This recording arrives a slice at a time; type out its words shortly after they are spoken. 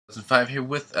2005 here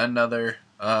with another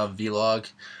vlog.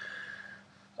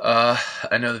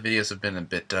 I know the videos have been a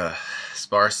bit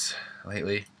sparse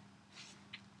lately.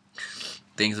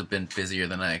 Things have been busier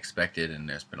than I expected, and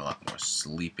there's been a lot more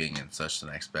sleeping and such than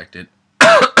I expected.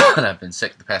 And I've been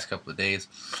sick the past couple of days.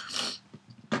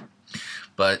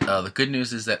 But the good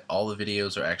news is that all the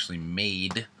videos are actually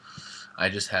made. I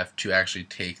just have to actually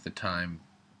take the time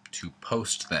to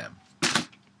post them.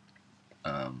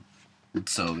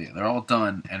 So yeah, they're all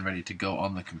done and ready to go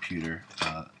on the computer.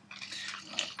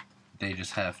 They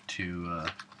just have to,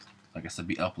 like I said,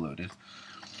 be uploaded.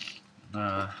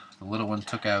 The little one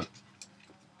took out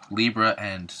Libra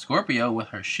and Scorpio with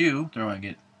her shoe, throwing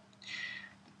it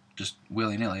just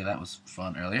willy-nilly. That was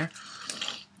fun earlier.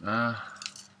 Yeah,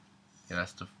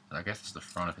 that's I guess it's the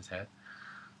front of his head.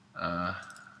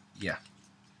 Yeah.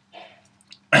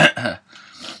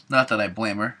 Not that I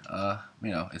blame her.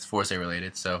 You know, it's Forza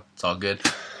related, so it's all good.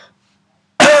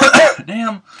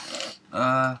 Damn.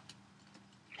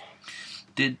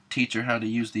 Did teach her how to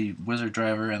use the wizard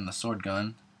driver and the sword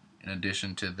gun, in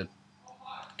addition to the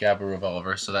Gabba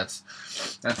revolver. So that's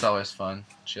always fun.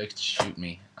 She likes to shoot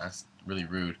me. That's really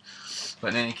rude.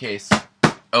 But in any case,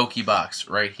 Oki box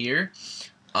right here.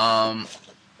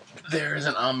 There's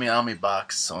an AmiAmi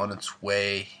box on its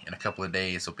way. In a couple of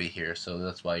days it'll be here, so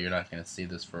that's why you're not going to see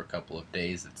this for a couple of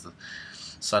days. It's a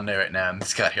Sunday right now, and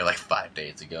this got here like 5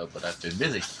 days ago, but I've been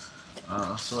busy.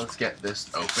 So let's get this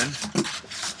open.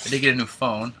 I did get a new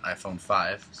phone, iPhone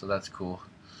 5, so that's cool.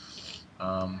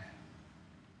 And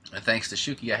thanks to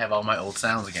Shuki, I have all my old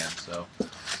sounds again, so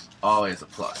always a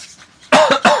plus.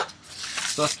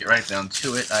 So let's get right down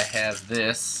to it. I have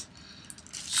this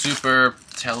super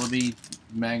telebi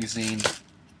magazine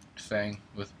thing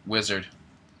with wizard,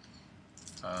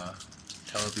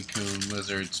 telebi-kun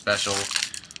wizard special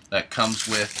that comes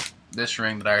with this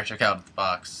ring that I already took out of the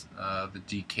box, the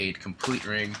Decade Complete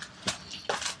ring.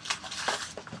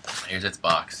 Here's its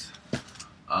box.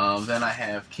 Then I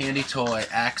have Candy Toy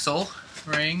Axel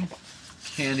ring,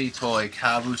 Candy Toy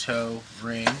Kabuto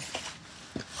ring,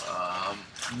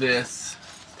 this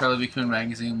telebi-kun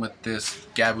magazine with this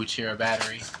Gabuchira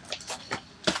battery,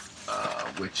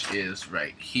 which is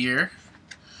right here.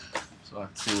 So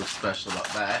let's see what's special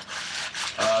about that.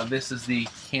 This is the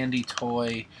Candy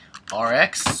Toy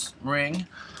RX ring.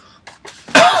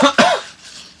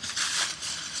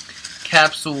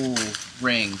 Capsule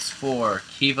rings for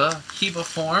Kiva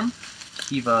form,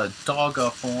 Kiva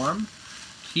Dogga form,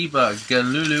 Kiva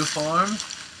Galulu form,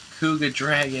 Kuga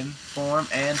Dragon form,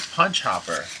 and Punch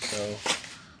Hopper. So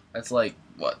that's like,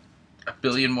 what, a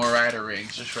billion more rider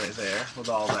rings just right there with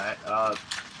all that.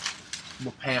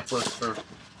 Little pamphlets for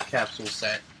capsule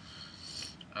set.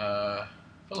 Oh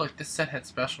look, this set had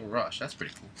Special Rush. That's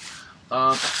pretty cool.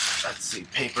 Let's see,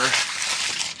 paper.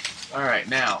 Alright,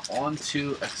 now on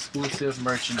to exclusive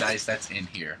merchandise that's in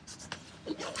here.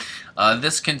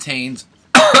 This contains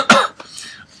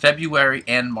February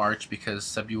and March,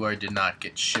 because February did not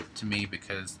get shipped to me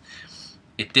because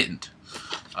it didn't.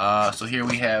 So here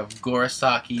we have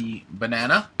Gorosaki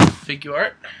Banana figure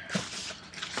art,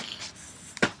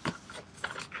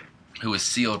 who is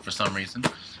sealed for some reason.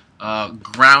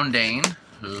 Groundane,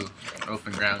 who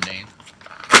opened Groundane.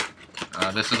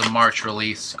 This is a March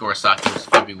release. Gorosaki was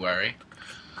February.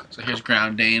 So here's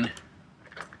Groundane.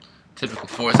 Typical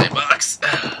Forza box.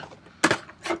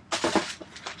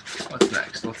 What's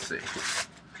next? Let's see.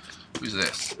 Who's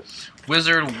this?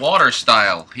 Wizard Water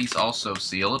Style. He's also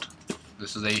sealed.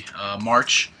 This is a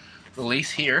March release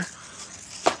here.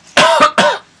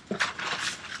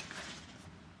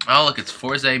 Oh, look, it's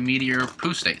Forza Meteor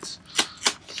Poo States.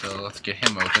 So let's get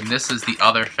him open. This is the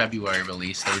other February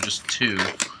release. There were just two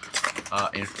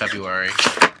in February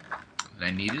that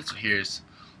I needed. So here's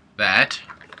that.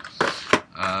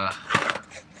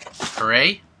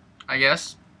 Hooray, I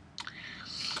guess.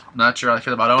 Not sure how I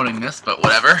feel about owning this, but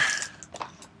whatever.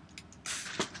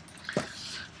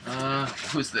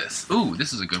 Who's this? Ooh,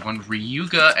 this is a good one.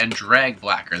 Ryuga and Drag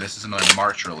Blacker. This is another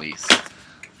March release.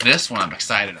 This one I'm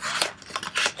excited about.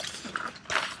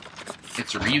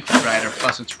 It's a Ryuki Rider,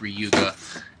 plus it's Ryuga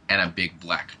and a big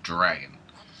black dragon.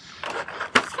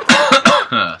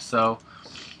 So,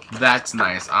 that's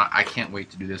nice. I can't wait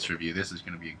to do this review. This is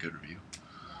going to be a good review.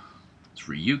 It's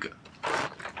Ryuga.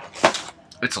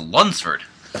 It's a Lunsford.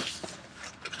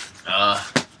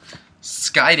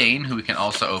 Skydane, who we can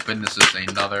also open. This is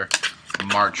another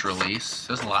March release.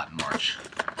 There's a lot in March.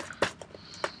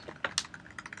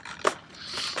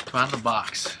 Come out of the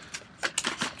box.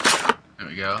 There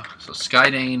we go. So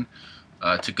Skydane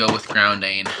to go with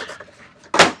Groundane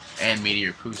and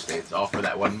Meteor Poo States, all for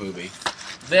that one movie.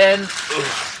 Then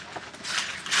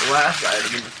The last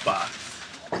item in this box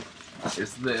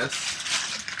is this.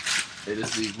 It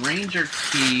is the Ranger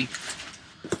Key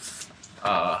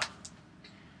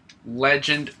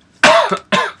Legend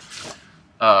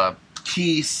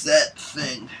key set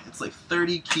thing. It's like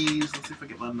 30 keys. Let's see if I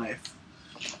get my knife.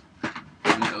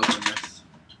 Let me open this.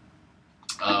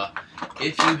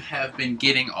 If you have been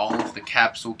getting all of the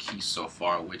capsule keys so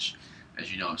far, which,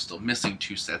 as you know, I'm still missing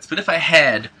 2 sets, but if I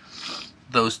had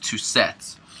those 2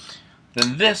 sets,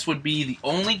 then this would be the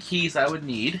only keys I would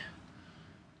need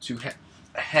to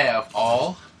have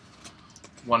all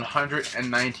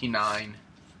 199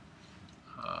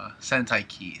 Sentai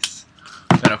keys.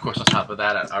 Then, of course, on top of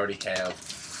that, I already have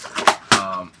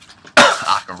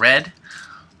Aka Red,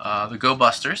 the Go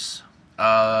Busters,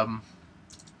 and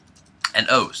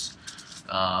O's.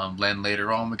 Then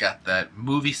later on, we got that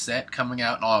movie set coming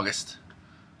out in August.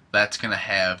 That's going to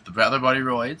have the Other Body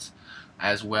Roids,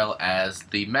 as well as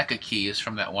the Mecha keys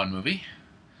from that one movie.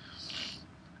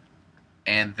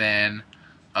 And then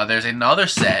there's another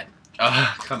set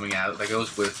coming out that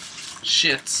goes with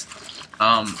Shits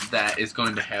that is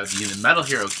going to have the Metal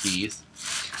Hero keys,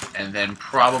 and then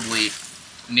probably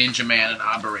Ninja Man and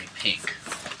Abare Pink.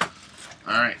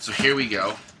 Alright, so here we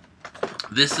go.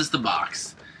 This is the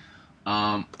box.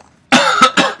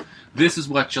 This is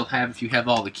what you'll have if you have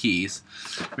all the keys.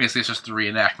 Basically, it's just the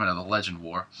reenactment of the Legend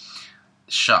War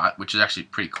shot, which is actually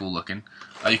pretty cool looking.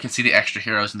 You can see the extra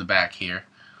heroes in the back here.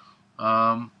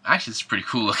 Actually, it's pretty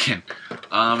cool looking.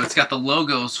 It's got the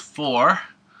logos for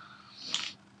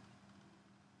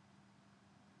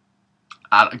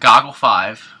Goggle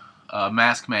 5,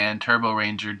 Mask Man, Turbo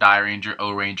Ranger, Die Ranger,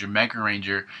 O Ranger, Mega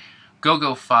Ranger,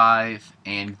 Go-Go 5,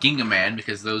 and Ginga Man,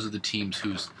 because those are the teams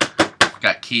who's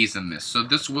got keys in this. So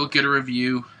this will get a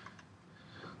review.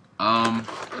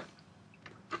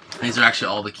 These are actually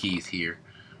all the keys here,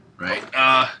 right?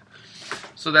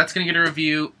 So that's going to get a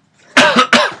review.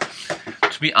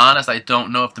 To be honest, I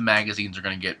don't know if the magazines are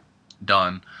going to get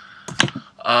done.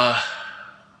 I'm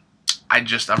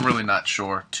really not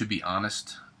sure, to be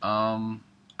honest.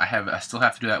 I still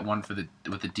have to do that one with the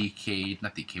with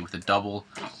the double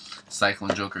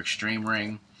Cyclone Joker Extreme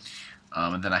ring,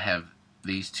 and then I have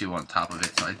these 2 on top of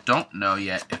it. So I don't know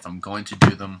yet if I'm going to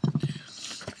do them.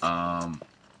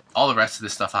 All the rest of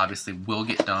this stuff obviously will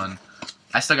get done.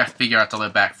 I still got to figure out the way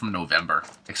back from November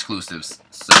exclusives,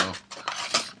 so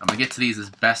I'm gonna get to these as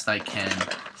best I can.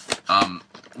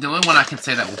 The only one I can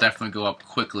say that will definitely go up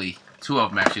quickly, 2 of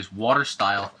them actually, is Water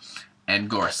Style and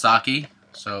Gorosaki.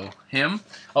 So him.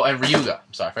 Oh, and Ryuga.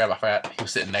 I'm sorry, I forgot he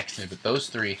was sitting next to me. But those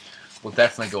 3 will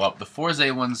definitely go up. The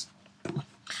Forze ones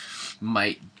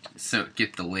might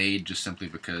get delayed just simply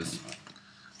because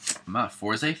I'm not a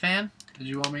Forze fan, as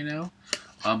you all may know.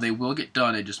 They will get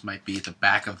done. It just might be at the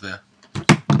back of the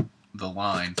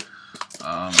line.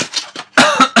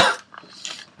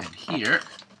 And here,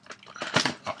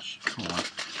 oh, come on.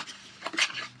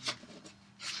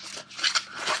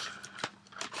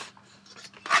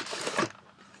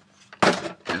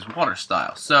 Is Water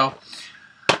Style. So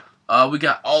we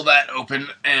got all that open,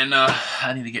 and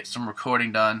I need to get some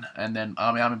recording done, and then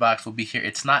AmiAmi box will be here.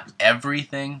 It's not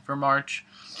everything for March,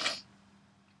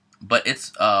 but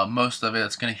it's most of it.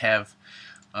 It's going to have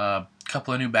a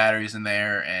couple of new batteries in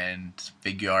there, and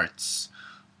figure arts,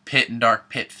 Pit and Dark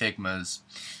Pit Figmas,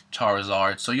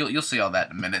 Charizard. So you'll see all that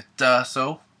in a minute.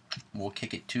 So we'll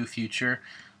kick it to future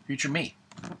me.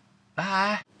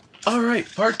 Bye. All right,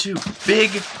 part 2.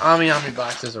 Big AmiAmi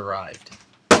box has arrived.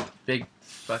 Big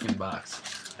fucking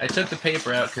box. I took the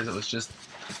paper out because it was just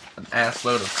an ass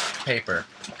load of paper.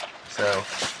 So,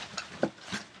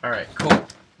 all right, cool.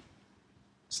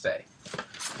 Stay.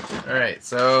 All right,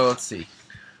 so let's see.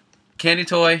 Candy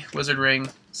Toy Wizard Ring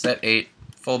set 8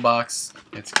 full box.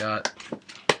 It's got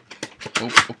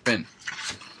open.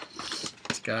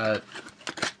 It's got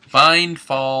Bind,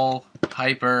 Fall,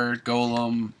 Hyper,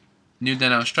 Golem, New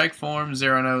Deno Strike Form,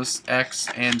 Zeranos, X,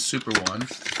 and Super 1.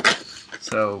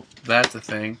 So that's a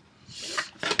thing.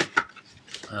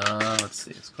 Let's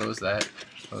see. Let's close that.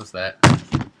 Close that.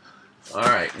 All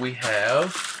right, we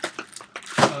have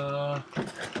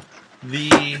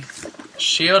the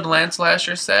Shield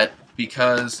Landslasher set,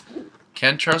 because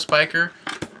Kentro Spiker.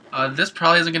 This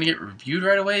probably isn't going to get reviewed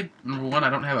right away. Number 1, I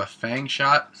don't have a Fang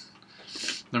shot.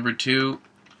 Number 2,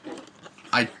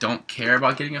 I don't care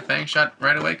about getting a Fang shot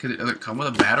right away because it doesn't come with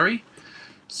a battery.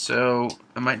 So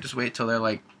I might just wait till they're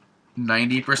like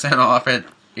 90% off at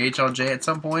HLJ at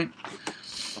some point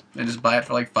and just buy it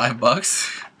for like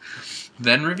 $5,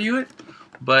 then review it.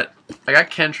 But I got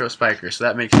Kentro Spiker, so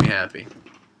that makes me happy.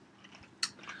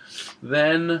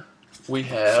 Then we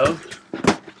have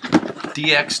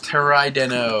DX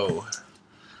Terraideno.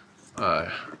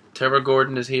 Terra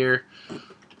Gordon is here,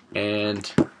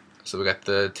 and so we got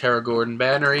the Terra Gordon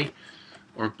Bannery,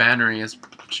 or Bannery as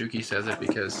Shuki says it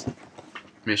because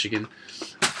Michigan.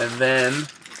 And then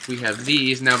we have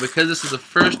these. Now because this is a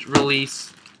first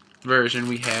release version,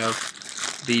 we have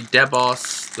the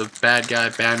Deboss, the bad guy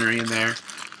Bannery in there.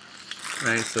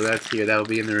 Right, so that's here. That'll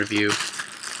be in the review.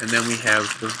 And then we have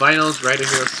the Vinyls, Rider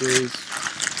Hero Series,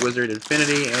 Wizard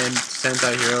Infinity, and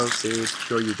Sentai Hero Series,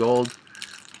 Kyoryu Gold.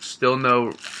 Still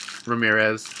no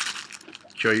Ramirez.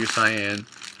 Kyoryu Cyan.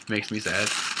 Makes me sad.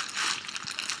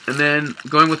 And then,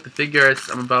 going with the figure arts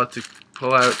I'm about to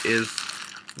pull out is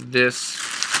this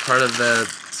part of the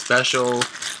special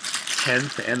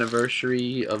 10th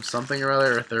anniversary of something or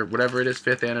other, or third, whatever it is,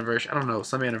 5th anniversary. I don't know,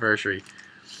 some anniversary.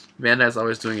 Bandai's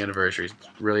always doing anniversaries. It's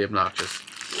really obnoxious.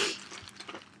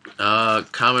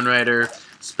 Kamen Rider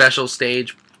special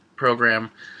stage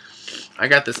program. I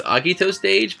got this Agito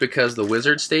stage because the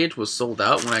Wizard stage was sold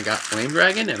out when I got Flame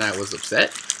Dragon, and I was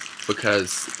upset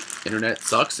because internet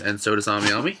sucks, and so does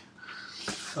AmiAmi.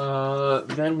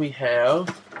 Then we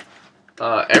have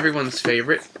everyone's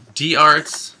favorite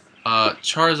D-Arts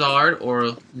Charizard,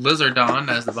 or Lizardon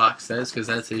as the box says, because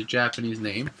that's his Japanese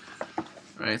name.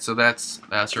 Right, so that's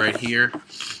right here.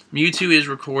 Mewtwo is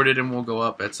recorded and will go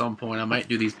up at some point. I might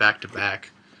do these back to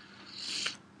back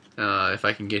if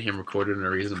I can get him recorded in a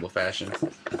reasonable fashion.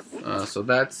 So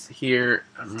that's here.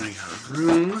 I'm running out of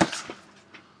room.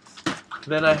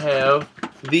 Then I have,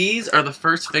 these are the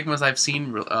first Figmas I've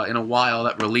seen in a while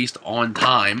that released on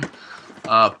time.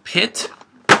 Pit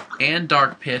and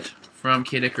Dark Pit from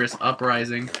Kid Icarus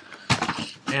Uprising.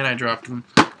 And I dropped them.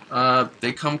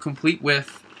 They come complete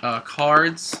with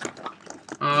cards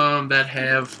that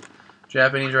have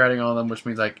Japanese writing on them, which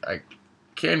means I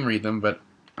can read them, but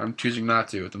I'm choosing not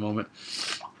to at the moment.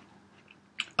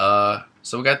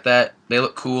 So we got that. They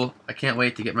look cool. I can't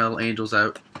wait to get my little angels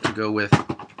out to go with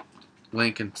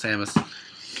Link and Samus.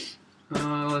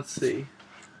 Let's see.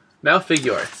 Now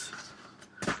figure arts.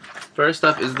 First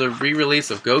up is the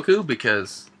re-release of Goku,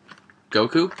 because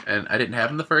Goku, and I didn't have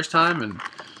him the first time, and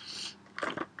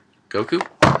Goku.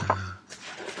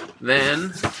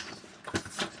 Then,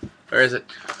 where is it?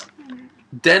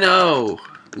 Den-O!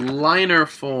 Liner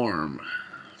form.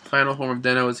 Final form of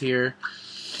Den-O is here.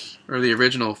 Or the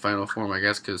original final form, I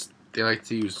guess, because they like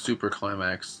to use Super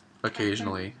Climax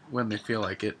occasionally when they feel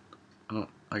like it.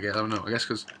 I don't know. I guess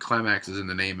because Climax is in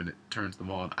the name and it turns them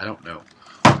on. I don't know.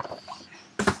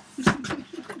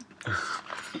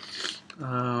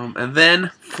 And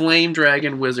then Flame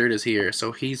Dragon Wizard is here.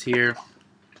 So he's here.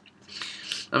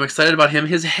 I'm excited about him.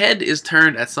 His head is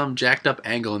turned at some jacked up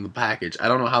angle in the package. I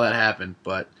don't know how that happened,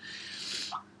 but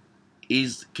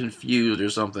he's confused or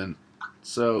something.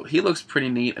 So he looks pretty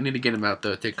neat. I need to get him out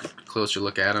though, take a closer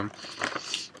look at him.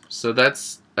 So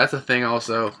that's a thing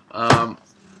also.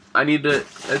 I need to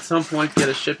at some point get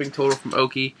a shipping total from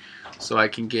Oki so I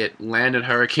can get Landed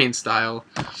Hurricane style,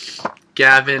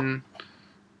 Gavin,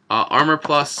 Armor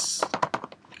Plus,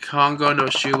 Kongo no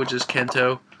Shu, which is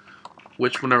Kento.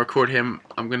 Which, when I record him,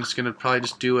 I'm just gonna probably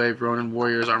just do a Ronin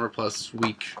Warriors Armor Plus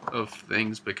week of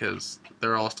things because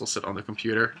they're all still sit on the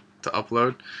computer to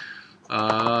upload.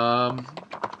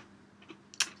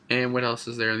 And what else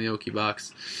is there in the Oki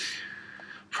box?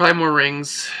 Probably more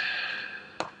rings.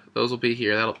 Those will be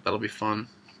here. That'll be fun.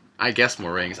 I guess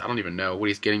more rings. I don't even know what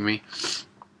he's getting me.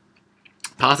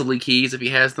 Possibly keys if he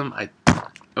has them.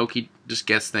 Oki just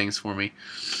gets things for me.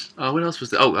 What else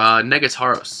was there? Oh,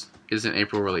 Negataros is an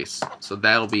April release, so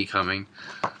that'll be coming.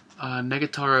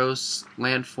 Negataros,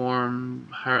 Landform,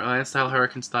 Land Style,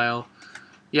 Hurricane Style.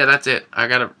 Yeah, that's it. I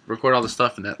gotta record all the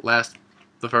stuff in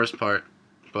the first part,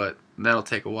 but that'll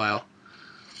take a while.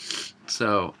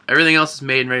 So everything else is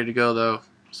made and ready to go though,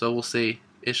 so we'll see.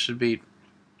 It should be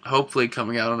hopefully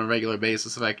coming out on a regular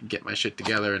basis if I can get my shit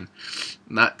together and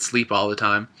not sleep all the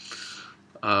time.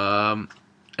 And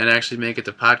actually make it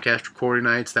to podcast recording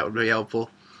nights. That would be helpful.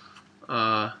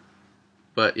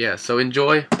 But yeah, so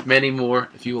enjoy many more.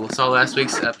 If you saw last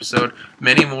week's episode,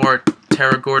 many more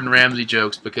Terra Gordon Ramsay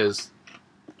jokes because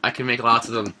I can make lots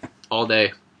of them all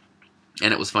day,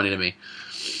 and it was funny to me.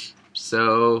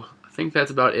 So I think that's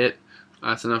about it.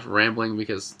 That's enough rambling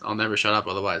because I'll never shut up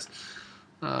otherwise.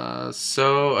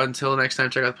 So until next time,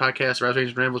 check out the podcast. Raz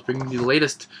Rangers Rambles, bringing you the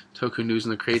latest Toku news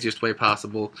in the craziest way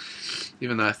possible.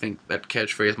 Even though I think that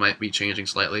catchphrase might be changing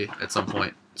slightly at some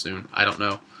point soon. I don't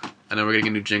know. I know we're getting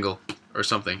a new jingle or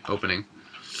something opening.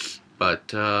 But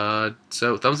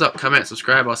so thumbs up, comment,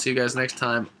 subscribe. I'll see you guys next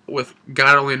time with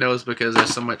God only knows because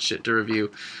there's so much shit to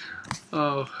review.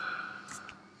 Oh,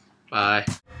 bye.